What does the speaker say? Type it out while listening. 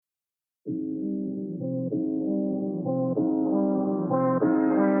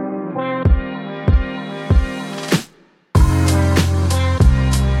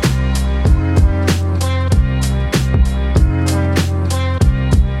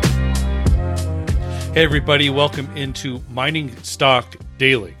Hey everybody, welcome into Mining Stock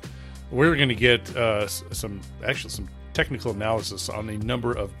Daily. We're going to get some technical analysis on a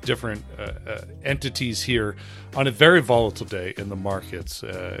number of different entities here on a very volatile day in the markets.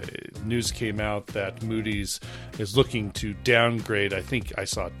 News came out that Moody's is looking to downgrade, I think I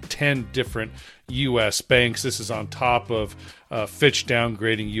saw 10 different U.S. banks. This is on top of Fitch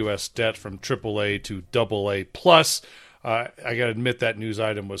downgrading U.S. debt from AAA to AA+. I got to admit that news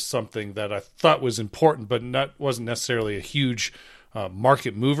item was something that I thought was important, but wasn't necessarily a huge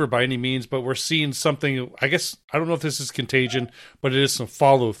market mover by any means. But we're seeing something, I guess, I don't know if this is contagion, but it is some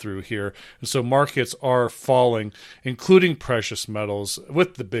follow through here. And so markets are falling, including precious metals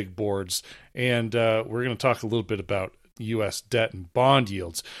with the big boards. And we're going to talk a little bit about U.S. debt and bond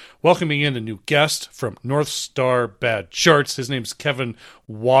yields. Welcoming in a new guest from North Star Bad Charts. His name's Kevin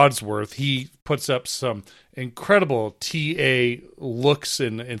Wadsworth. He puts up some incredible TA looks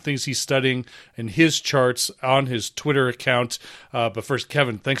and things he's studying in his charts on his Twitter account. But first,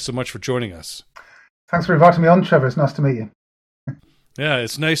 Kevin, thanks so much for joining us. Thanks for inviting me on, Trevor. It's nice to meet you. Yeah,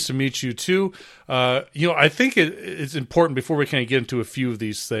 it's nice to meet you too. I think it's important before we kind of get into a few of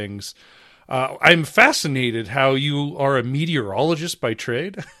these things. I'm fascinated how you are a meteorologist by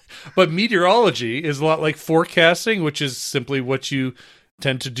trade, but meteorology is a lot like forecasting, which is simply what you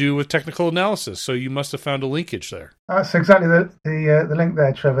tend to do with technical analysis. So you must have found a linkage there. That's exactly the link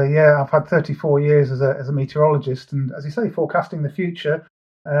there, Trevor. Yeah, I've had 34 years as a meteorologist, and as you say, forecasting the future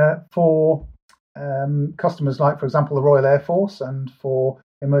for customers like, for example, the Royal Air Force and for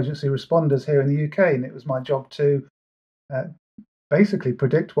emergency responders here in the UK. And it was my job to basically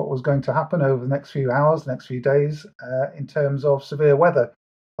predict what was going to happen over the next few hours, the next few days, in terms of severe weather,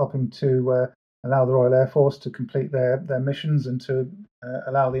 helping to allow the Royal Air Force to complete their missions and to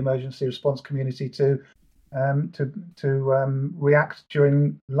allow the emergency response community to react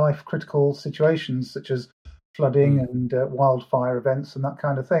during life-critical situations such as flooding and wildfire events and that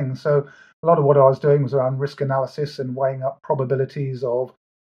kind of thing. So a lot of what I was doing was around risk analysis and weighing up probabilities of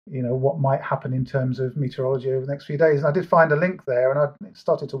what might happen in terms of meteorology over the next few days. And I did find a link there, and I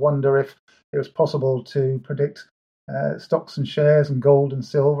started to wonder if it was possible to predict stocks and shares and gold and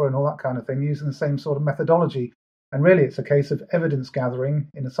silver and all that kind of thing using the same sort of methodology. And really, it's a case of evidence gathering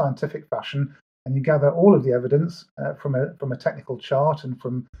in a scientific fashion, and you gather all of the evidence from a technical chart and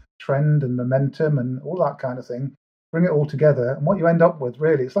from trend and momentum and all that kind of thing, bring it all together, and what you end up with,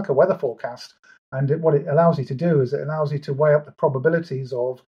 really, it's like a weather forecast. And what it allows you to do is it allows you to weigh up the probabilities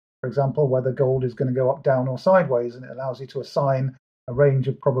of, for example, whether gold is going to go up, down, or sideways, and it allows you to assign a range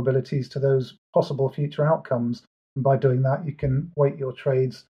of probabilities to those possible future outcomes. And by doing that, you can weight your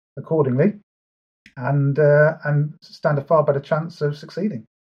trades accordingly and stand a far better chance of succeeding.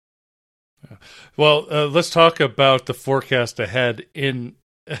 Well, let's talk about the forecast ahead in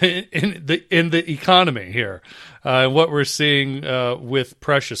the economy here, what we're seeing with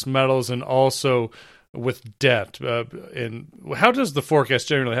precious metals and also with debt. And how does the forecast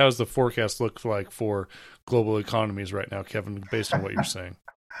look like for global economies right now, Kevin, based on what you're saying?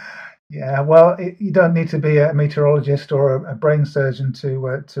 Yeah, well, you don't need to be a meteorologist or a brain surgeon to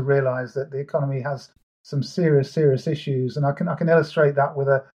realize that the economy has some serious issues, and I can illustrate that with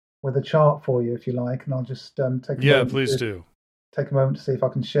a chart for you if you like, and I'll just take a moment to see if I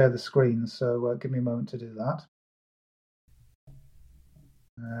can share the screen. So give me a moment to do that.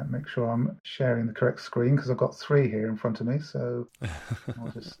 Make sure I'm sharing the correct screen because I've got three here in front of me. So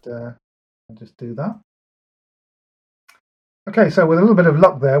I'll just do that. Okay, so with a little bit of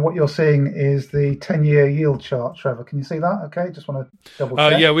luck there, what you're seeing is the 10-year yield chart, Trevor. Can you see that? Okay, just want to double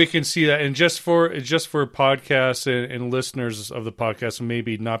check. Yeah, we can see that. And just for podcasts and listeners of the podcast who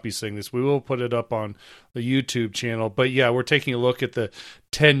maybe not be seeing this, we will put it up on the YouTube channel. But yeah, we're taking a look at the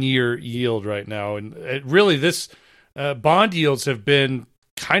 10-year yield right now. And really, this bond yields have been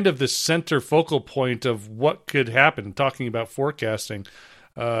kind of the center focal point of what could happen, talking about forecasting.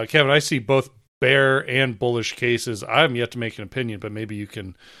 Kevin, I see both bear and bullish cases. I haven't yet to make an opinion, but maybe you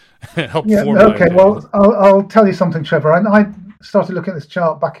can help form my opinion. Well, I'll tell you something, Trevor. I started looking at this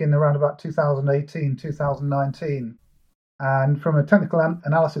chart back in around about 2018, 2019. And from a technical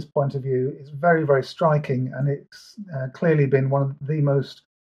analysis point of view, it's very, very striking. And it's clearly been one of the most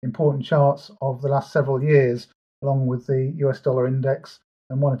important charts of the last several years, along with the US dollar index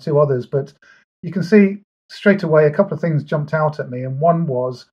and one or two others. But you can see straight away a couple of things jumped out at me. And one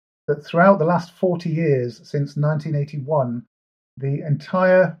was that throughout the last 40 years, since 1981, the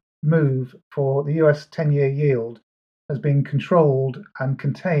entire move for the US 10-year yield has been controlled and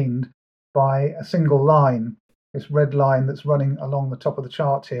contained by a single line, this red line that's running along the top of the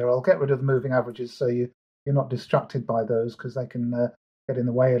chart here. I'll get rid of the moving averages so you're not distracted by those because they can get in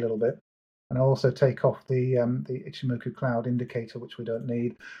the way a little bit. and I'll also take off the Ichimoku cloud indicator, which we don't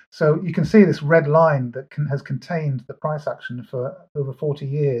need. So you can see this red line that has contained the price action for over 40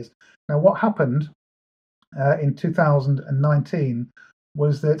 years. Now, what happened in 2019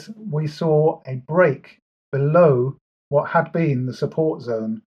 was that we saw a break below what had been the support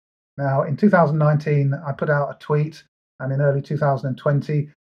zone. Now, in 2019, I put out a tweet, and in early 2020,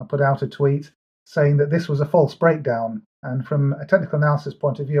 I put out a tweet saying that this was a false breakdown. And from a technical analysis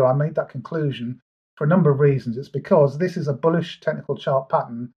point of view, I made that conclusion for a number of reasons. It's because this is a bullish technical chart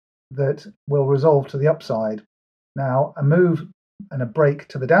pattern that will resolve to the upside. Now, a move and a break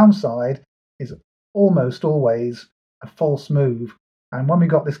to the downside is almost always a false move. And when we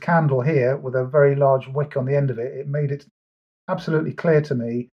got this candle here with a very large wick on the end of it, it made it absolutely clear to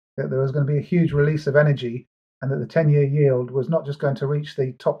me that there was going to be a huge release of energy and that the 10-year yield was not just going to reach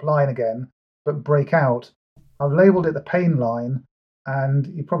the top line again, but break out. I've labelled it the pain line, and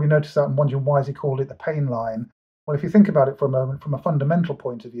you probably noticed that and wondering why has he called it the pain line. Well, if you think about it for a moment from a fundamental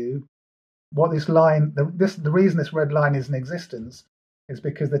point of view, what this line, the reason this red line is in existence is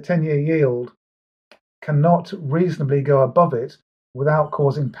because the 10-year yield cannot reasonably go above it without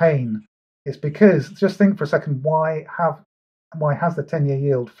causing pain. It's because, just think for a second, why has the 10-year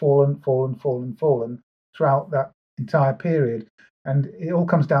yield fallen throughout that entire period? And it all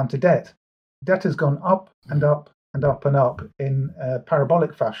comes down to debt. Debt has gone up and up and up and up in a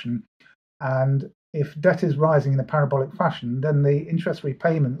parabolic fashion. And if debt is rising in a parabolic fashion, then the interest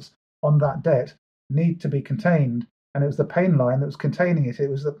repayments on that debt need to be contained. And it was the pain line that was containing it. It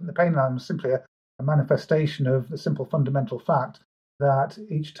was the pain line was simply a manifestation of the simple fundamental fact that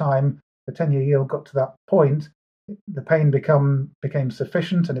each time the 10-year yield got to that point, the pain became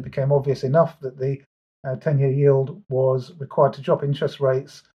sufficient, and it became obvious enough that the 10-year yield was required to drop. Interest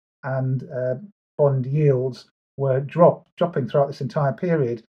rates and bond yields were dropping throughout this entire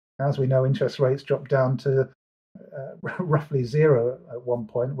period. And as we know, interest rates dropped down to roughly zero at one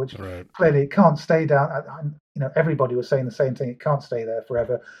point, which clearly it can't stay down. Everybody was saying the same thing. It can't stay there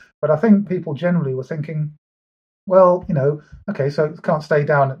forever. But I think people generally were thinking, well, okay, so it can't stay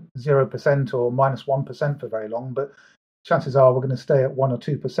down at 0% or minus 1% for very long, but chances are we're going to stay at 1 or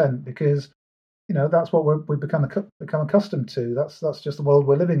 2% because, that's what we've become accustomed to. That's just the world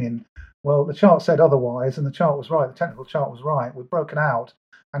we're living in. Well, the chart said otherwise, and the chart was right. The technical chart was right. We've broken out,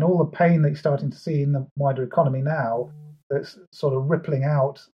 and all the pain that you're starting to see in the wider economy now, that's sort of rippling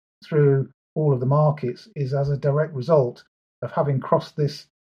out through all of the markets, is as a direct result of having crossed this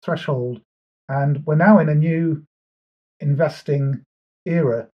threshold. And we're now in a new investing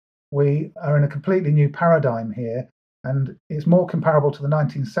era. We are in a completely new paradigm here, and it's more comparable to the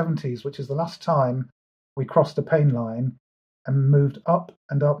 1970s, which is the last time we crossed the pain line and moved up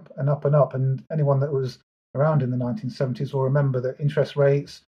and up and up and up. And anyone that was around in the 1970s will remember that interest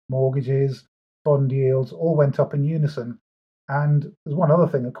rates, mortgages, bond yields all went up in unison. And there's one other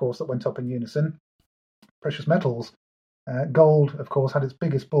thing, of course, that went up in unison: precious metals. Gold, of course, had its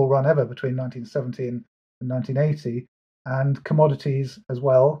biggest bull run ever between 1970 and 1980, and commodities as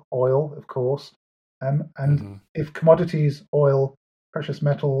well, oil, of course. If commodities, oil, precious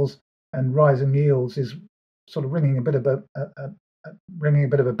metals, and rising yields is sort of ringing a bit of a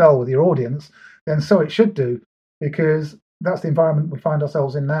bell with your audience, then so it should do, because that's the environment we find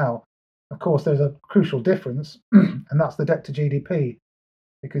ourselves in now. Of course, there's a crucial difference, and that's the debt to GDP,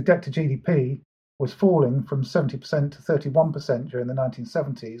 because debt to GDP was falling from 70% to 31% during the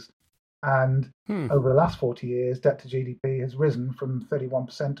 1970s. And over the last 40 years, debt to GDP has risen from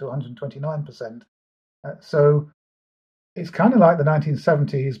 31% to 129%. So it's kind of like the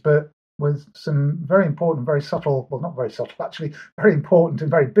 1970s, but with some very important, very subtle, well, not very subtle, actually, very important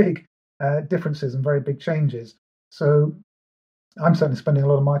and very big differences and very big changes. So I'm certainly spending a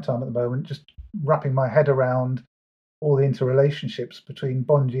lot of my time at the moment just wrapping my head around all the interrelationships between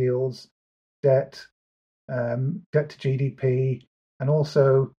bond yields, debt to GDP, and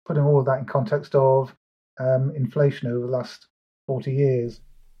also putting all of that in context of inflation over the last 40 years,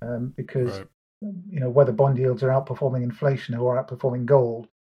 because whether bond yields are outperforming inflation or outperforming gold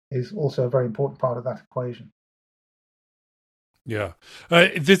is also a very important part of that equation. Yeah.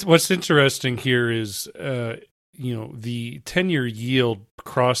 What's interesting here is, the 10-year yield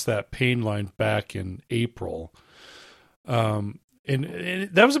crossed that pain line back in April. And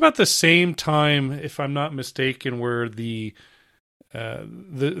that was about the same time, if I'm not mistaken, where the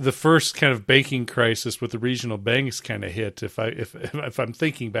first kind of banking crisis with the regional banks kind of hit. If I'm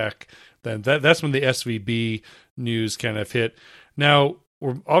thinking back, then that's when the SVB news kind of hit. Now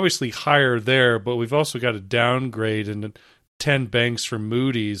we're obviously higher there, but we've also got a downgrade in 10 banks from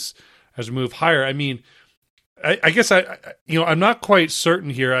Moody's as we move higher. I mean, I guess I'm not quite certain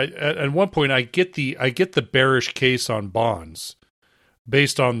here. At one point I get the bearish case on bonds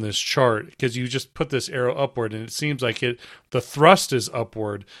based on this chart, because you just put this arrow upward and it seems like the thrust is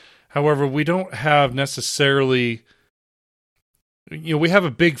upward. However, we don't have necessarily, we have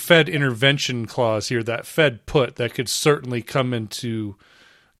a big Fed intervention clause here, that Fed put that could certainly come into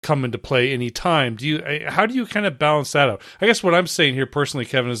play any time. How do you kind of balance that out? I guess what I'm saying here personally,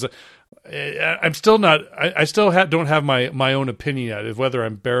 Kevin, is that I'm still not. I still don't have my own opinion yet of whether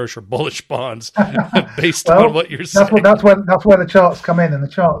I'm bearish or bullish bonds based on what you're saying. That's where the charts come in, and the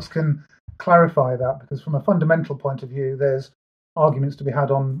charts can clarify that, because from a fundamental point of view, there's arguments to be had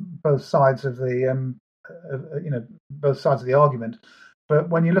on both sides of the both sides of the argument. But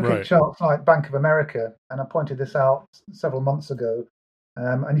when you look at charts like Bank of America, and I pointed this out several months ago,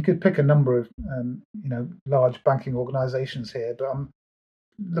 and you could pick a number of large banking organizations here, but I'm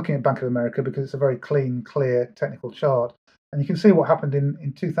looking at Bank of America because it's a very clean, clear technical chart. And you can see what happened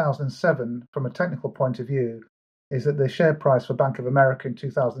in 2007 from a technical point of view is that the share price for Bank of America in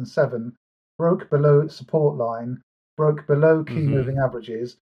 2007 broke below its support line, broke below key moving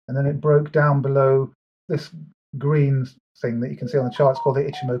averages, and then it broke down below this green thing that you can see on the chart. It's called the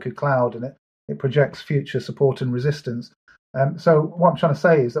Ichimoku cloud, and it projects future support and resistance. So what I'm trying to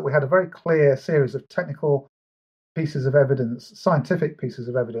say is that we had a very clear series of technical pieces of evidence, scientific pieces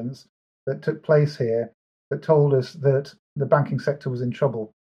of evidence that took place here that told us that the banking sector was in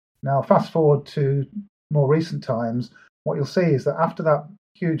trouble. Now, fast forward to more recent times, what you'll see is that after that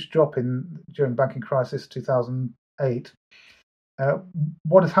huge drop during the banking crisis 2008,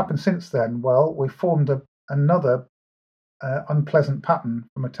 what has happened since then? Well, we formed another unpleasant pattern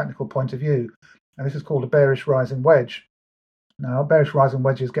from a technical point of view, and this is called a bearish rising wedge. Now, bearish rising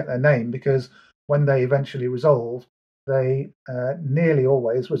wedges get their name because when they eventually resolve, they nearly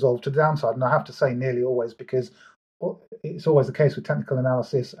always resolve to the downside. And I have to say nearly always because it's always the case with technical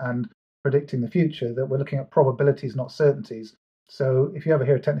analysis and predicting the future that we're looking at probabilities, not certainties. So if you ever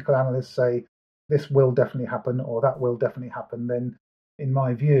hear a technical analyst say, this will definitely happen or that will definitely happen, then in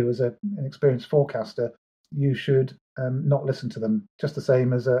my view, as an experienced forecaster, you should not listen to them. Just the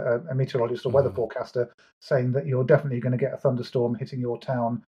same as a meteorologist or weather forecaster saying that you're definitely going to get a thunderstorm hitting your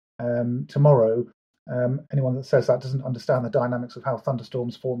town tomorrow. Anyone that says that doesn't understand the dynamics of how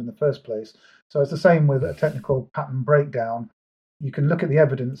thunderstorms form in the first place. So it's the same with a technical pattern breakdown. You can look at the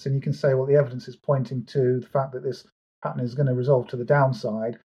evidence and you can say, well, the evidence is pointing to the fact that this pattern is going to resolve to the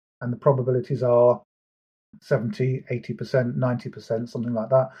downside, and the probabilities are 70, 80%, 90%, something like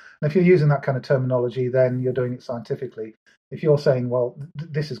that. And if you're using that kind of terminology, then you're doing it scientifically. If you're saying, well,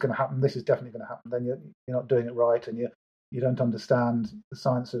 this is going to happen, this is definitely going to happen, then you're not doing it right, and you don't understand the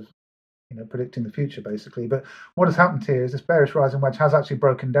science of predicting the future, basically. But what has happened here is this bearish rising wedge has actually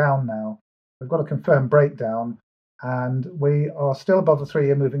broken down now. We've got a confirmed breakdown, and we are still above the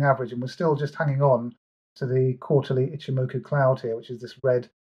 3-year moving average, and we're still just hanging on to the quarterly Ichimoku cloud here, which is this red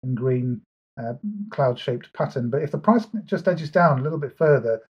and green cloud-shaped pattern. But if the price just edges down a little bit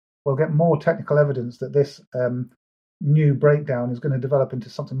further, we'll get more technical evidence that this new breakdown is going to develop into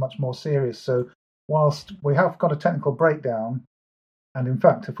something much more serious. So whilst we have got a technical breakdown, and in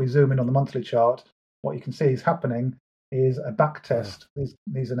fact, if we zoom in on the monthly chart, what you can see is happening is a back test.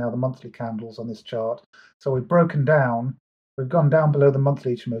 These are now the monthly candles on this chart. So we've broken down, we've gone down below the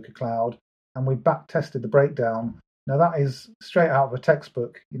monthly Ichimoku cloud, and we've back tested the breakdown. Now that is straight out of a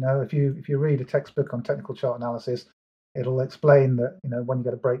textbook. If you read a textbook on technical chart analysis, it'll explain that when you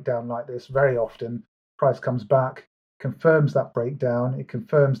get a breakdown like this, very often price comes back, confirms that breakdown, it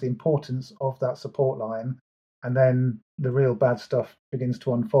confirms the importance of that support line, and then the real bad stuff begins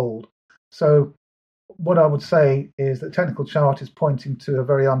to unfold. So what I would say is that technical chart is pointing to a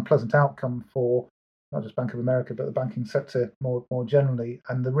very unpleasant outcome for not just Bank of America, but the banking sector more generally,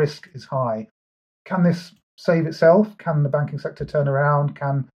 and the risk is high. Can this save itself? Can the banking sector turn around?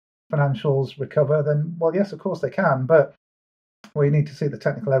 Can financials recover? Then, well, yes, of course they can, but we need to see the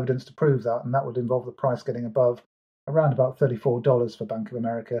technical evidence to prove that, and that would involve the price getting above around about $34 for Bank of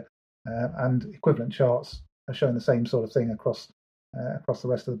America, and equivalent charts are showing the same sort of thing across the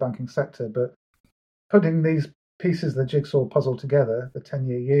rest of the banking sector. But putting these pieces of the jigsaw puzzle together, the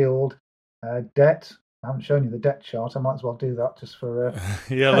 10-year yield, debt. I haven't shown you the debt chart. I might as well do that just for.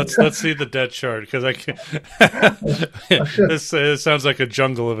 Yeah, let's see the debt chart, because I can. This sounds like a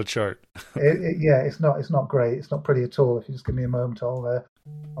jungle of a chart. It's not great. It's not pretty at all. If you just give me a moment, I'll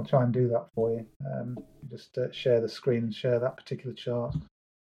try and do that for you. Just share the screen and share that particular chart.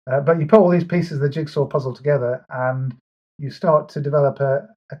 But you put all these pieces of the jigsaw puzzle together, and you start to develop a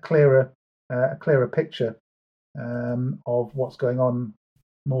clearer picture of what's going on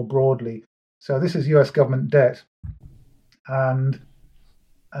more broadly. So this is US government debt, and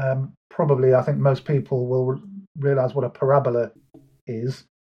probably I think most people will realize what a parabola is.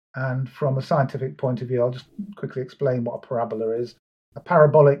 And from a scientific point of view, I'll just quickly explain what a parabola is. A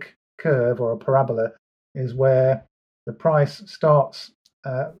parabolic curve or a parabola is where the price starts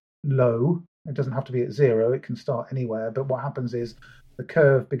low. It doesn't have to be at zero, it can start anywhere. But what happens is the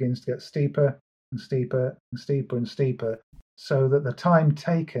curve begins to get steeper and steeper and steeper and steeper, so that the time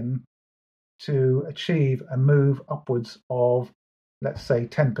taken to achieve a move upwards of, let's say,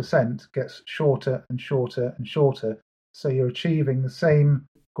 10% gets shorter and shorter and shorter. So you're achieving the same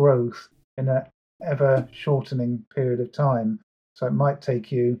growth in an ever shortening period of time. So it might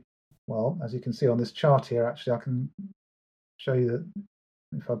take you, well, as you can see on this chart here, actually, I can show you that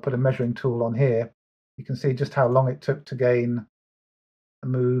if I put a measuring tool on here, you can see just how long it took to gain a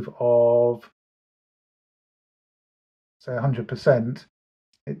move of, say, 100%.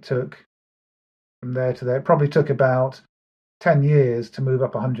 It took from there to there. It probably took about 10 years to move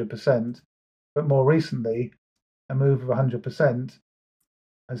up 100%, but more recently, a move of 100%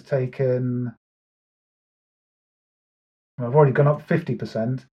 has taken, I've already gone up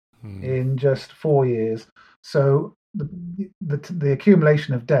 50% in just 4 years. So the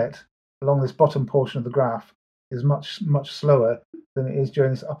accumulation of debt along this bottom portion of the graph is much slower than it is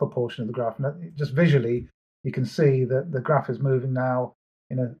during this upper portion of the graph. And just visually, you can see that the graph is moving now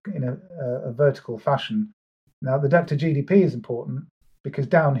in a vertical fashion. Now, the debt to GDP is important because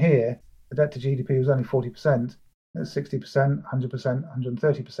down here, the debt to GDP was only 40%, 60%, 100%,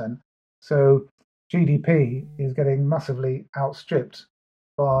 130%. So GDP is getting massively outstripped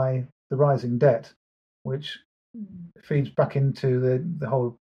by the rising debt, which feeds back into the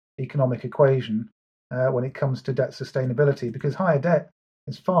whole economic equation when it comes to debt sustainability, because higher debt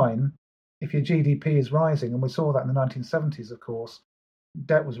is fine if your GDP is rising. And we saw that in the 1970s, of course.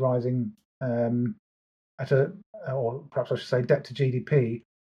 Debt was rising or perhaps I should say debt to GDP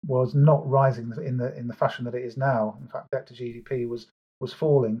was not rising in the fashion that it is now. In fact, debt to GDP was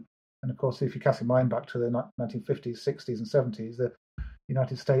falling. And of course, if you cast your mind back to the 1950s, 60s, and 70s, the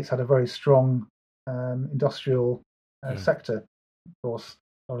United States had a very strong industrial sector. Of course,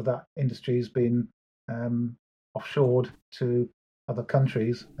 a lot of that industry has been offshored to other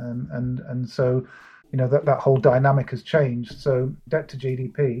countries, and so that whole dynamic has changed. So debt to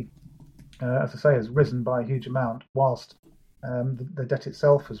GDP, as I say, has risen by a huge amount, whilst the debt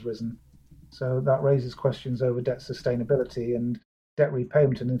itself has risen. So that raises questions over debt sustainability and debt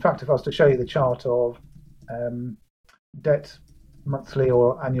repayment. And in fact, if I was to show you the chart of debt monthly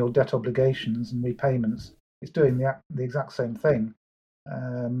or annual debt obligations and repayments, it's doing the exact same thing.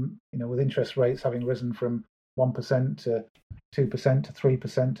 With interest rates having risen from 1% to 2% to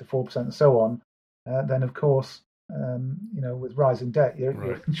 3% to 4% and so on, then of course, with rising debt,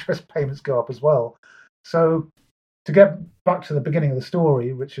 your interest payments go up as well. So to get back to the beginning of the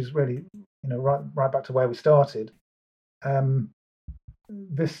story, which is really, right back to where we started,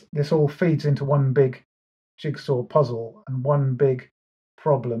 this all feeds into one big jigsaw puzzle and one big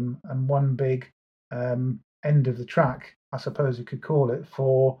problem and one big end of the track, I suppose you could call it,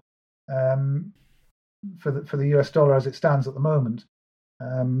 for the US dollar as it stands at the moment.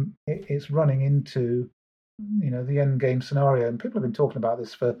 It's running into the end game scenario, and people have been talking about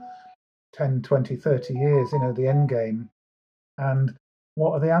this for 10, 20, 30 years, the end game. And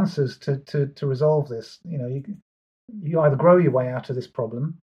what are the answers to resolve this? You either grow your way out of this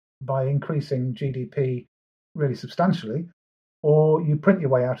problem by increasing GDP really substantially, or you print your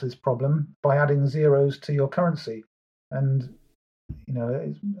way out of this problem by adding zeros to your currency. And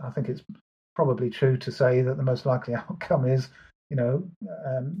I think it's probably true to say that the most likely outcome is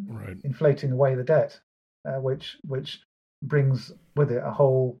inflating away the debt, which brings with it a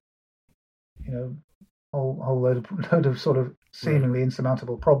whole load of sort of seemingly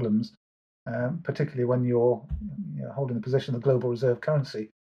insurmountable problems, particularly when you're holding the position of the global reserve currency.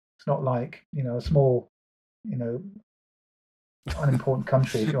 It's not like a small unimportant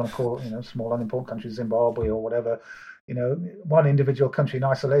country, if you want to call it, small unimportant country, Zimbabwe or whatever. One individual country in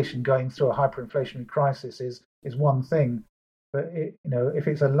isolation going through a hyperinflationary crisis is one thing, but if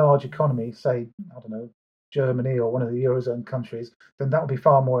it's a large economy, say, I don't know, Germany or one of the Eurozone countries, then that will be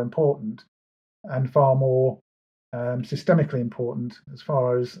far more important and far more systemically important as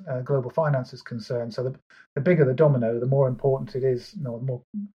far as global finance is concerned. So the bigger the domino, the more important it is, the more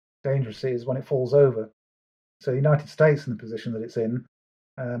dangerous it is when it falls over. So the United States, in the position that it's in,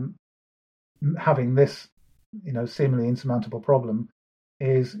 having this seemingly insurmountable problem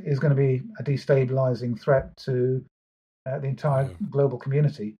is going to be a destabilizing threat to the entire global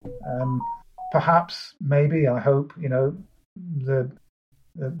community. Perhaps, maybe, I hope, the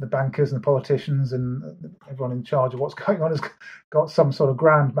the bankers and the politicians and everyone in charge of what's going on has got some sort of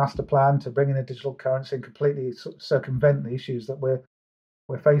grand master plan to bring in a digital currency and completely circumvent the issues that we're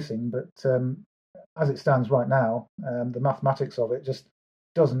facing. But as it stands right now, the mathematics of it just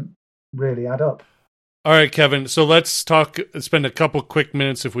doesn't really add up. All right, Kevin. So let's spend a couple quick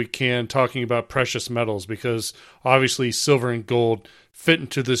minutes, if we can, talking about precious metals, because obviously silver and gold fit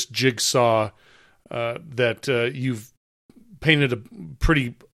into this jigsaw that you've painted a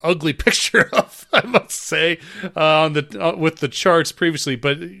pretty ugly picture of, I must say, with the charts previously.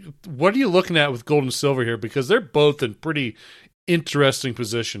 But what are you looking at with gold and silver here? Because they're both in pretty interesting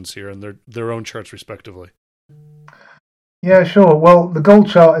positions here in their own charts, respectively. Yeah, sure. Well, the gold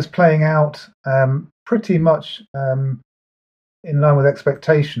chart is playing out pretty much in line with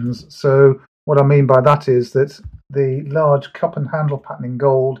expectations. So what I mean by that is that the large cup and handle pattern in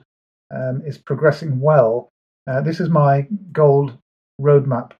gold is progressing well. This is my gold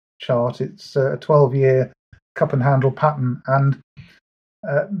roadmap chart. It's a 12-year cup and handle pattern, and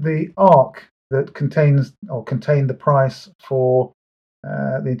the arc that contained the price for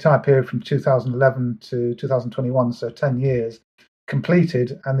the entire period from 2011 to 2021, so 10 years,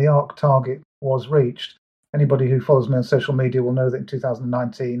 completed, and the ARC target was reached. Anybody who follows me on social media will know that in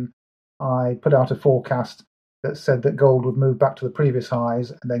 2019, I put out a forecast that said that gold would move back to the previous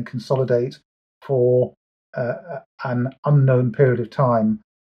highs and then consolidate for an unknown period of time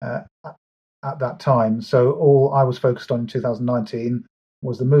at that time. So all I was focused on in 2019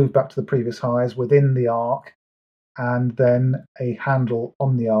 was the move back to the previous highs within the ARC, and then a handle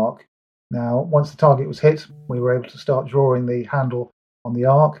on the arc. Now, once the target was hit, we were able to start drawing the handle on the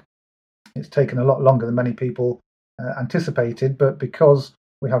arc. It's taken a lot longer than many people anticipated, but because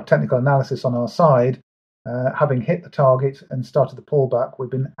we have technical analysis on our side, having hit the target and started the pullback, we've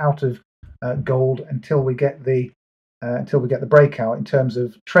been out of gold until we get the breakout in terms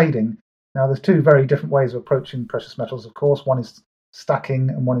of trading. Now, there's two very different ways of approaching precious metals. Of course, one is stacking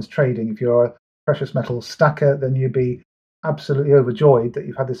and one is trading. If you're a precious metal stacker, then you'd be absolutely overjoyed that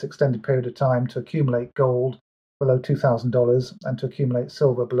you've had this extended period of time to accumulate gold below $2,000 and to accumulate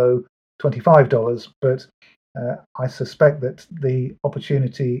silver below $25. But I suspect that the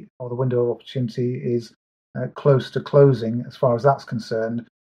opportunity, or the window of opportunity, is close to closing as far as that's concerned.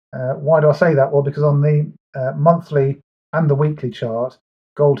 Why do I say that? Well, because on the monthly and the weekly chart,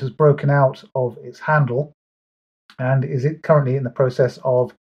 gold has broken out of its handle and is it currently in the process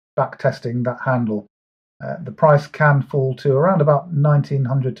of back testing that handle. The price can fall to around about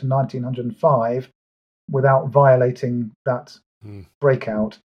 1900 to 1905 without violating that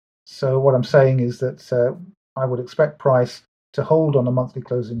breakout. So what I'm saying is that I would expect price to hold on a monthly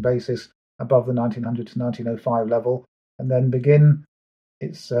closing basis above the 1900 to 1905 level and then begin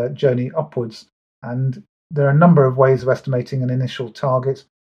its journey upwards. And there are a number of ways of estimating an initial target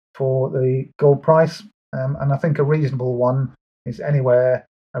for the gold price, and I think a reasonable one is anywhere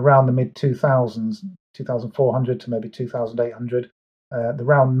around the mid 2000s, 2,400 to maybe 2,800. The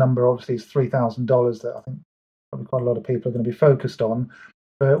round number obviously is $3,000 that I think probably quite a lot of people are going to be focused on.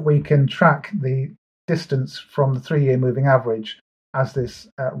 But we can track the distance from the 3-year moving average as this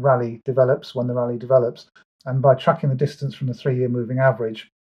rally develops, when the rally develops. And by tracking the distance from the 3-year moving average,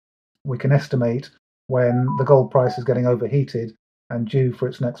 we can estimate when the gold price is getting overheated and due for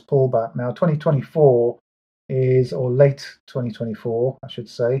its next pullback. Now, 2024 is, or late 2024, I should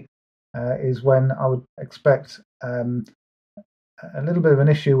say, is when I would expect a little bit of an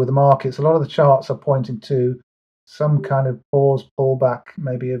issue with the markets. A lot of the charts are pointing to some kind of pause, pullback,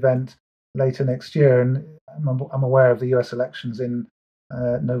 maybe event later next year. And I'm aware of the US elections in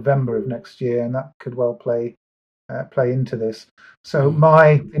November of next year, and that could well play into this. So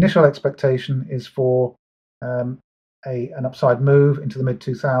my initial expectation is for an upside move into the mid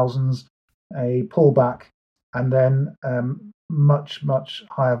 2000s, a pullback, and then much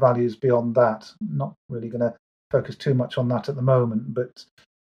higher values beyond that. Not really going to focus too much on that at the moment, but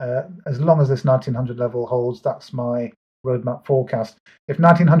as long as this 1900 level holds, that's my roadmap forecast. If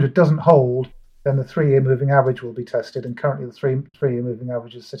 1900 doesn't hold, then the 3-year moving average will be tested, and currently the three-year moving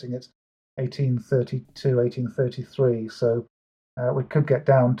average is sitting at 1832, 1833. So we could get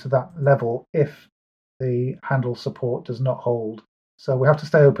down to that level if the handle support does not hold. So we have to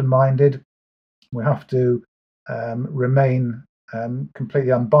stay open-minded. We have to remain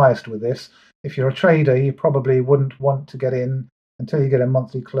completely unbiased with this. If you're a trader, you probably wouldn't want to get in until you get a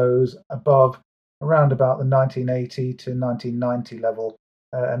monthly close above around about the 1980 to 1990 level.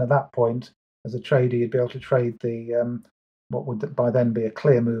 And at that point, as a trader, you'd be able to trade the what would by then be a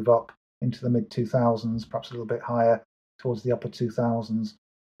clear move up into the mid 2000s, perhaps a little bit higher towards the upper 2000s.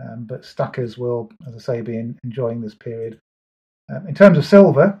 But stackers will, as I say, be enjoying this period In terms of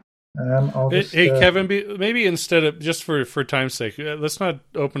silver, hey, Kevin, maybe instead of, just for time's sake, let's not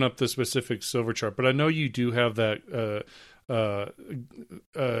open up the specific silver chart, but I know you do have that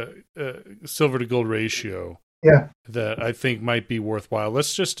silver to gold ratio. Yeah, that I think might be worthwhile.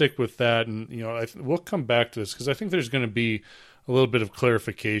 Let's just stick with that, and we'll come back to this because I think there's going to be a little bit of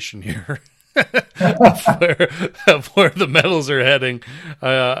clarification here of where the metals are heading.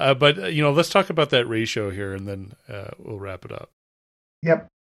 But let's talk about that ratio here, and then we'll wrap it up. Yep.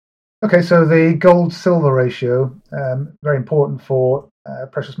 Okay, so the gold-silver ratio, very important for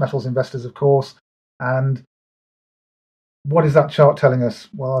precious metals investors, of course. And what is that chart telling us?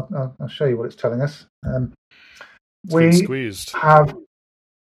 Well, I'll show you what it's telling us. We've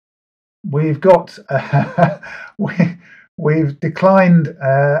declined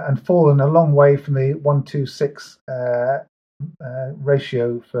and fallen a long way from the 1:6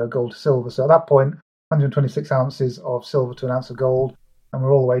 ratio for gold to silver. So at that point, 126 ounces of silver to an ounce of gold, and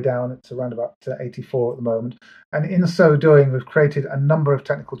we're all the way down to around about 84 at the moment. And in so doing, we've created a number of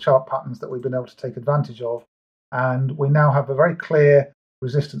technical chart patterns that we've been able to take advantage of. And we now have a very clear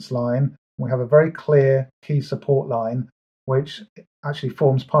resistance line. We have a very clear key support line, which actually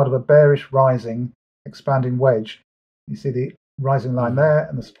forms part of a bearish rising expanding wedge. You see the rising line there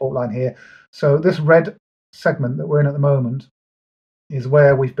and the support line here. So this red segment that we're in at the moment is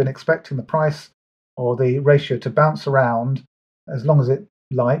where we've been expecting the price or the ratio to bounce around as long as it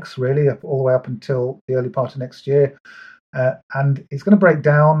likes, really, all the way up until the early part of next year. And it's going to break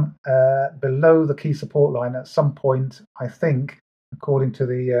down below the key support line at some point, I think, according to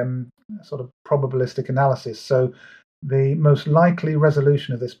the sort of probabilistic analysis. So the most likely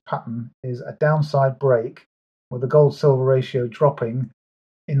resolution of this pattern is a downside break with the gold-silver ratio dropping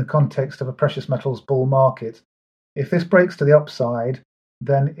in the context of a precious metals bull market. If this breaks to the upside,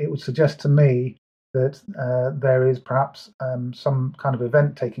 then it would suggest to me that there is perhaps some kind of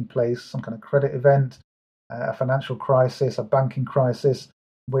event taking place, some kind of credit event, a financial crisis, a banking crisis,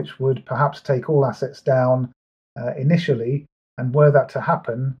 which would perhaps take all assets down initially. And were that to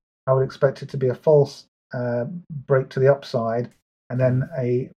happen, I would expect it to be a false break to the upside and then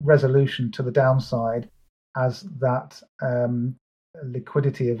a resolution to the downside as that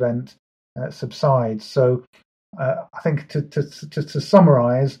liquidity event subsides. So I think to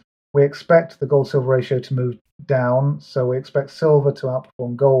summarize, we expect the gold-silver ratio to move down. So we expect silver to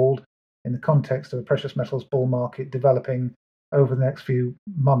outperform gold in the context of a precious metals bull market developing over the next few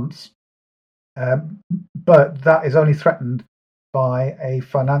months. But that is only threatened by a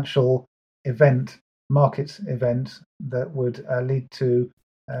financial event, market event, that would lead to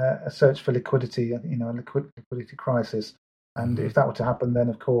a search for liquidity, a liquidity crisis. And if that were to happen, then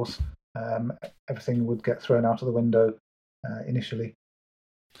of course everything would get thrown out of the window initially.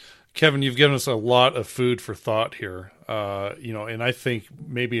 Kevin, you've given us a lot of food for thought here, and I think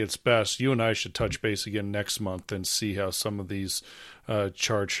maybe it's best you and I should touch base again next month and see how some of these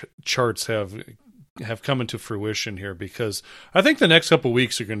charts have come into fruition here, because I think the next couple of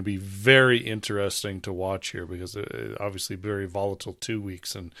weeks are going to be very interesting to watch here, because obviously very volatile 2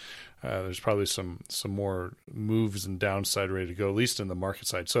 weeks, and there's probably some more moves and downside ready to go, at least in the market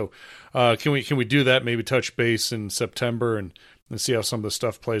side. So can we do that? Maybe touch base in September and see how some of the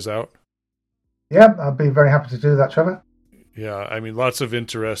stuff plays out? Yeah, I'd be very happy to do that, Trevor. Yeah, I mean, lots of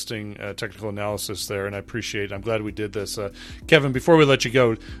interesting technical analysis there, and I appreciate it. I'm glad we did this. Kevin, before we let you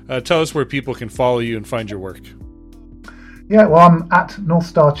go, tell us where people can follow you and find your work. Yeah, well, I'm at North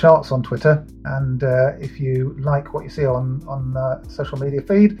Star Charts on Twitter, and if you like what you see on social media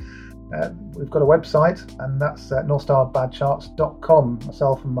feed, we've got a website, and that's northstarbadcharts.com.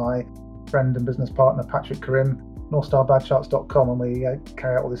 Myself and my friend and business partner, Patrick Karim, northstarbadcharts.com, and we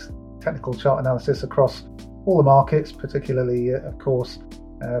carry out all this technical chart analysis across all the markets, particularly, of course,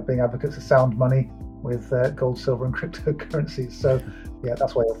 being advocates of sound money with gold, silver, and cryptocurrencies. So, yeah,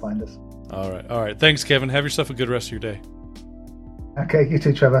 that's where you'll find us. All right. Thanks, Kevin. Have yourself a good rest of your day. Okay, you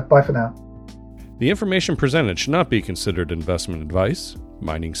too, Trevor. Bye for now. The information presented should not be considered investment advice.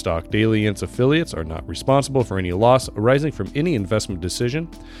 Mining Stock Daily and its affiliates are not responsible for any loss arising from any investment decision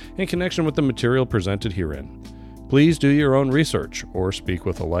in connection with the material presented herein. Please do your own research or speak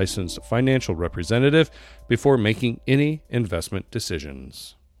with a licensed financial representative before making any investment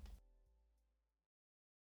decisions.